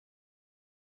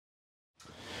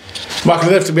Michael,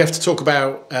 we have to talk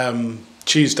about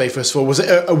Tuesday first of all. Was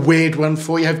it a weird one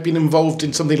for you? Have you been involved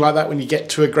in something like that when you get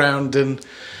to a ground and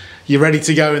you're ready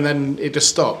to go and then it just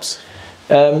stops?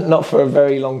 Not for a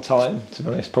very long time, to be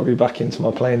honest. Probably back into my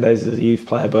playing days as a youth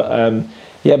player. But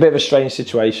yeah, a bit of a strange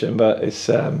situation. But it's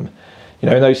in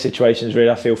those situations, really,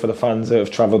 I feel for the fans that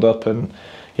have travelled up and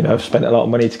have spent a lot of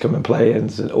money to come and play,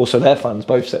 and also their fans,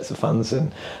 both sets of fans.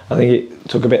 And I think it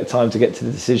took a bit of time to get to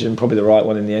the decision, probably the right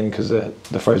one in the end because of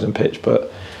the frozen pitch.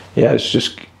 But yeah, it's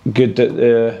just good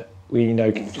that we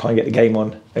try and get the game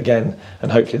on again,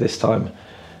 and hopefully this time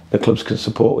the clubs can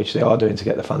support, which they are doing, to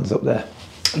get the fans up there.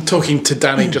 I'm talking to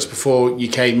Danny just before you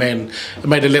came in, I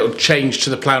made a little change to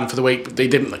the plan for the week, but they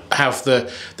didn't have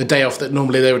the day off that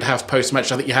normally they would have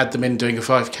post-match. I think you had them in doing a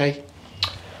 5K.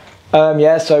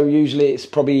 Yeah, so usually it's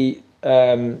probably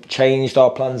changed our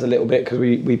plans a little bit because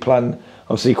we plan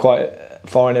obviously quite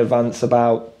far in advance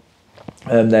about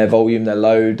their volume, their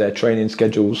load, their training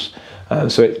schedules.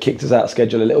 So it kicked us out of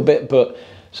schedule a little bit. But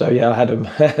so yeah, I had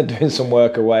them doing some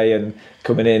work away and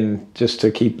coming in just to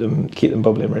keep them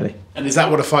bubbling, really. And is that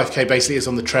what a 5K basically is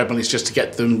on the treadmill? It's just to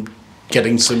get them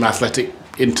getting some athletic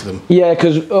into them? Yeah,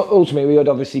 because ultimately we had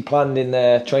obviously planned in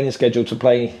their training schedule to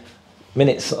play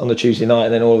minutes on the Tuesday night,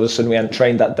 and then all of a sudden we hadn't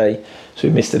trained that day, so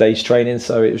we missed a day's training.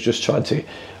 So it was just trying to,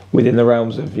 within the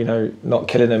realms of not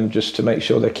killing them, just to make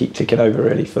sure they keep ticking over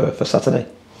really for Saturday.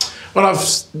 Well, I've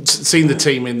seen the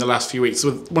team in the last few weeks.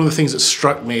 One of the things that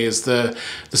struck me is the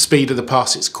speed of the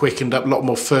pass. It's quickened up, a lot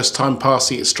more first-time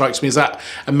passing. It strikes me. Is that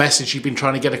a message you've been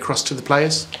trying to get across to the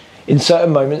players? In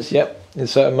certain moments, yep. In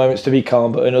certain moments to be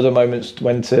calm, but in other moments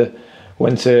when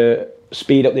to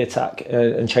speed up the attack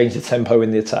and change the tempo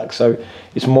in the attack. So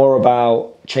it's more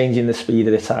about changing the speed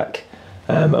of the attack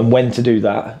and when to do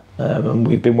that. And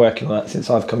we've been working on that since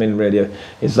I've come in, really,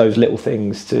 is those little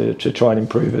things to try and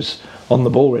improve us on the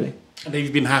ball, really. And have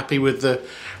you been happy with the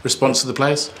response of the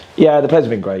players? Yeah, the players have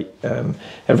been great.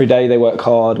 Every day they work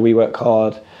hard, we work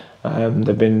hard.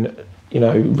 They've been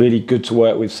really good to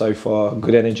work with so far,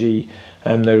 good energy.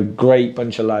 They're a great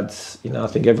bunch of lads. I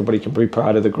think everybody can be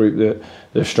proud of the group that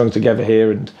have strung together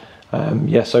here. And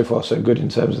yeah, so far so good in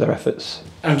terms of their efforts.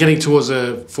 I'm getting towards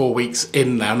 4 weeks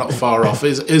in now, not far off.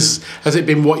 Has it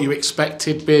been what you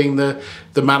expected being the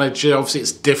manager? Obviously,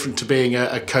 it's different to being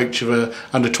a coach of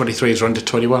under 23s or under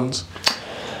 21s.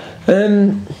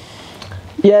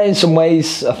 Yeah, in some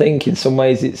ways, I think in some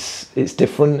ways it's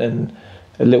different and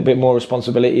a little bit more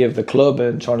responsibility of the club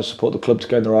and trying to support the club to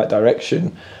go in the right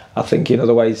direction. I think in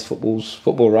other ways football's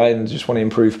football, right? And just want to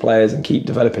improve players and keep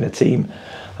developing a team.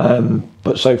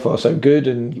 But so far so good,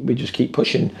 and we just keep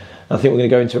pushing. I think we're going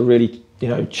to go into a really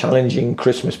challenging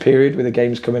Christmas period with the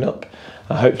games coming up.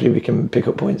 Hopefully we can pick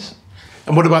up points.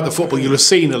 And what about the football? You'll have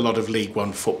seen a lot of League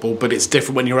One football, but it's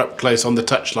different when you're up close on the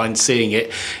touchline seeing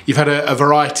it. You've had a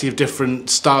variety of different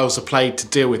styles of play to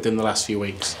deal with in the last few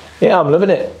weeks. Yeah, I'm loving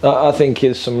it. I think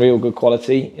there's some real good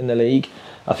quality in the league.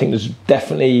 I think there's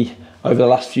definitely, over the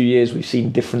last few years, we've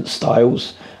seen different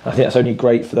styles. I think that's only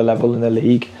great for the level in the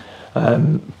league.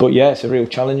 But yeah, it's a real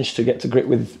challenge to get to grip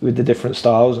with the different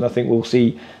styles, and I think we'll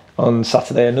see on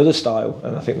Saturday another style,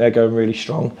 and I think they're going really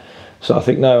strong. So I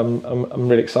think I'm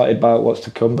really excited about what's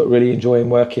to come, but really enjoying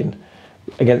working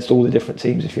against all the different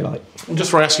teams, if you like. And just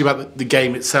before I ask you about the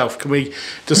game itself, can we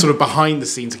just sort of behind the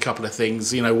scenes a couple of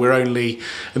things? We're only,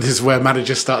 and this is where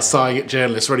managers start sighing at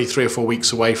journalists, we're only 3 or 4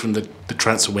 weeks away from the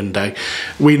transfer window.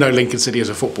 We know Lincoln City as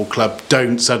a football club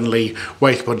don't suddenly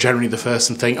wake up on January the 1st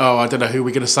and think, I don't know who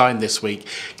we're going to sign this week.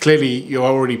 Clearly you're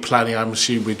already planning, I'm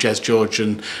assuming, with Jez George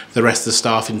and the rest of the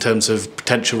staff in terms of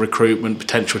potential recruitment,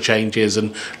 potential changes,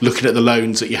 and looking at the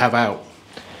loans that you have out.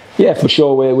 Yeah, for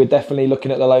sure. We're definitely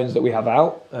looking at the loans that we have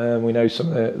out. We know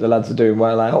some of the lads are doing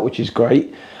well out, which is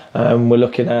great. We're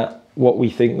looking at what we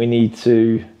think we need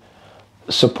to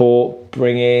support,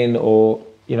 bring in, or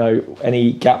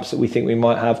any gaps that we think we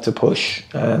might have to push.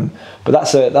 But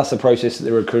that's a process that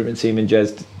the recruitment team and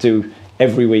Jez do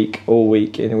every week, all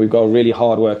week. And we've got a really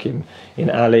hard working in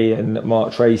Ali and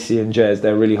Mark Tracy and Jez.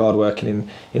 They're really hard working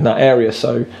in that area.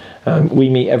 So we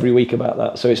meet every week about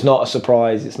that. So it's not a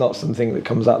surprise. It's not something that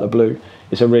comes out of the blue.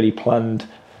 It's a really planned,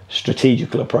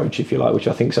 strategical approach, if you like, which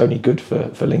I think is only good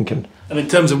for Lincoln. And in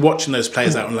terms of watching those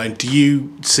players out on loan, do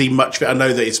you see much of it? I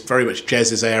know that it's very much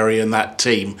Jez's area and that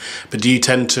team, but do you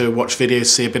tend to watch videos,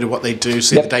 see a bit of what they do,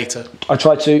 see the data? I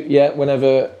try to, yeah,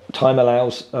 whenever time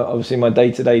allows. Obviously my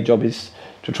day-to-day job is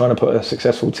to try and put a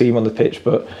successful team on the pitch,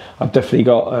 but I've definitely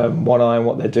got one eye on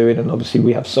what they're doing, and obviously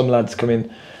we have some lads come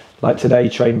in, like today,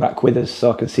 train back with us,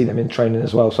 so I can see them in training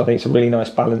as well. So I think it's a really nice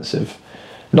balance of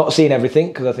not seeing everything,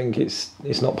 because I think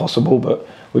it's not possible, but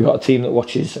we've got a team that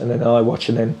watches, and then I watch,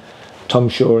 and then Tom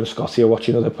Shaw and Scotty are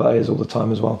watching other players all the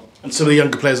time as well. And some of the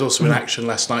younger players also in action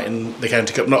last night in the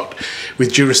County Cup. Not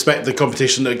with due respect, the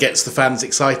competition that gets the fans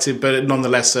excited, but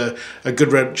nonetheless a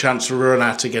good chance for a run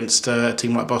out against a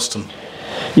team like Boston.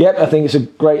 Yeah, I think it's a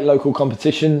great local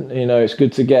competition. You know, it's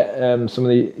good to get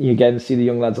see the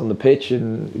young lads on the pitch,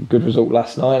 and good result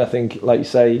last night. I think, like you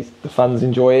say, the fans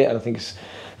enjoy it, and I think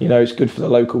it's good for the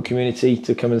local community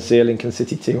to come and see a Lincoln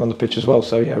City team on the pitch as well.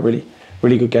 So yeah, really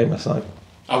good game last night.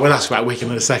 I will ask about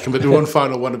Wigan in a second, but the one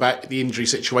final one about the injury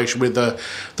situation with the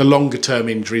longer term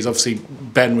injuries. Obviously,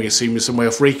 Ben, we assume, is some way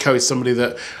off. Rico is somebody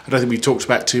that I don't think we've talked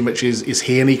about too much. Is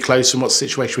he any closer, and what's the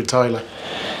situation with Tyler?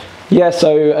 Yeah,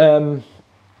 so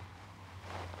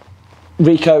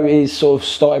Rico is sort of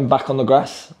starting back on the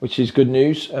grass, which is good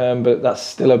news, but that's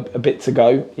still a bit to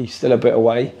go. He's still a bit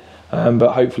away,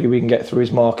 but hopefully we can get through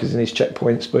his markers and his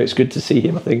checkpoints. But it's good to see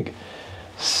him, I think,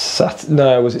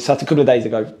 a couple of days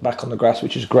ago, back on the grass,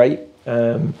 which is great.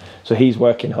 So he's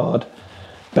working hard.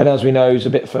 Ben, as we know, is a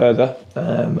bit further.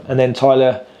 And then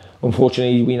Tyler,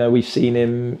 unfortunately, we've seen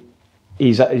him,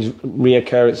 he's at his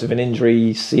reoccurrence of an injury.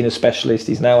 He's seen a specialist.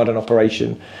 He's now had an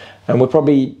operation. And we're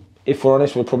probably, if we're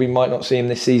honest, we probably might not see him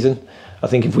this season. I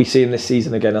think if we see him this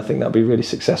season again, I think that'll be really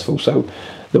successful. So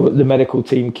the medical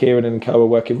team, Kieran and co, are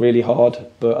working really hard.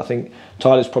 But I think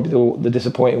Tyler's probably the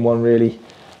disappointing one, really,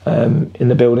 in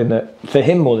the building. That for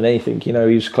him more than anything, he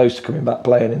was close to coming back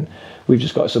playing, and we've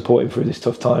just got to support him through this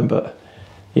tough time. But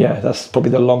yeah, that's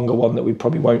probably the longer one that we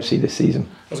probably won't see this season.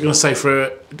 I was going to say,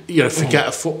 forget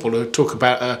a footballer, talk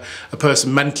about a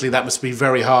person mentally, that must be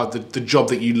very hard. The job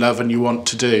that you love and you want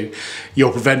to do,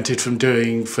 you're prevented from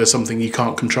doing for something you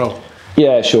can't control.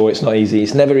 Yeah, sure, it's not easy.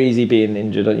 It's never easy being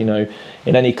injured.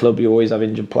 In any club you always have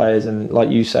injured players, and like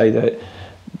you say, that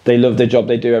they love the job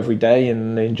they do every day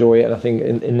and they enjoy it. And I think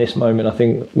in this moment, I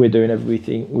think we're doing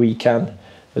everything we can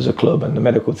as a club and the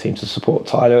medical team to support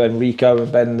Tyler and Rico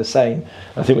and Ben the same.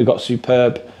 I think we've got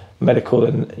superb medical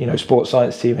and sports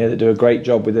science team here that do a great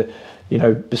job with the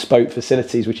bespoke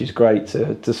facilities, which is great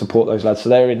to support those lads. So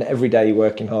they're in every day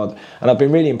working hard, and I've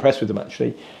been really impressed with them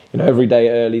actually. Every day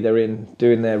early they're in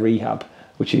doing their rehab,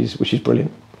 which is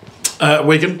brilliant.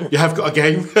 Wigan, you have got a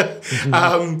game.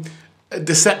 A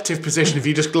deceptive position. If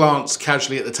you just glance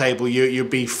casually at the table, you'd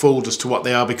be fooled as to what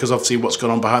they are, because obviously what's gone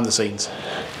on behind the scenes.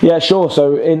 Yeah, sure.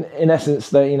 So in essence,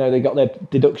 they got their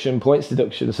points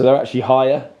deduction, so they're actually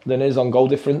higher than us on goal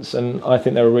difference, and I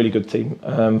think they're a really good team.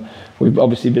 We've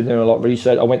obviously been doing a lot of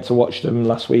research. I went to watch them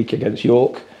last week against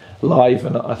York live,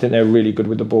 and I think they're really good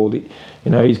with the ball.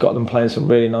 He's got them playing some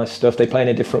really nice stuff. They play in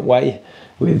a different way,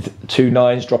 with 2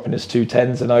 9s dropping us 2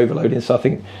 10s and overloading. So I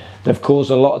think they've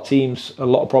caused a lot of teams a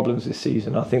lot of problems this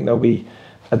season. I think they'll be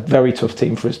a very tough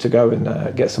team for us to go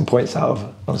and get some points out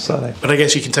of on Saturday. But I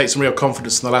guess you can take some real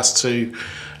confidence in the last 2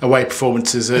 away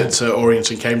performances at Orient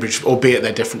and Cambridge, albeit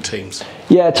they're different teams.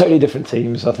 Yeah, totally different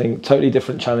teams. I think totally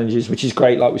different challenges, which is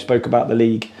great. Like we spoke about the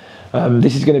league,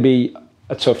 this is going to be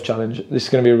a tough challenge. This is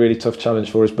going to be a really tough challenge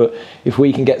for us. But if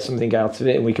we can get something out of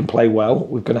it and we can play well,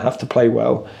 we're going to have to play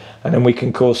well, and then we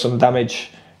can cause some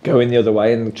damage going the other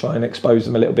way and try and expose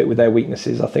them a little bit with their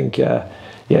weaknesses. I think,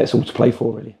 it's all to play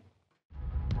for, really.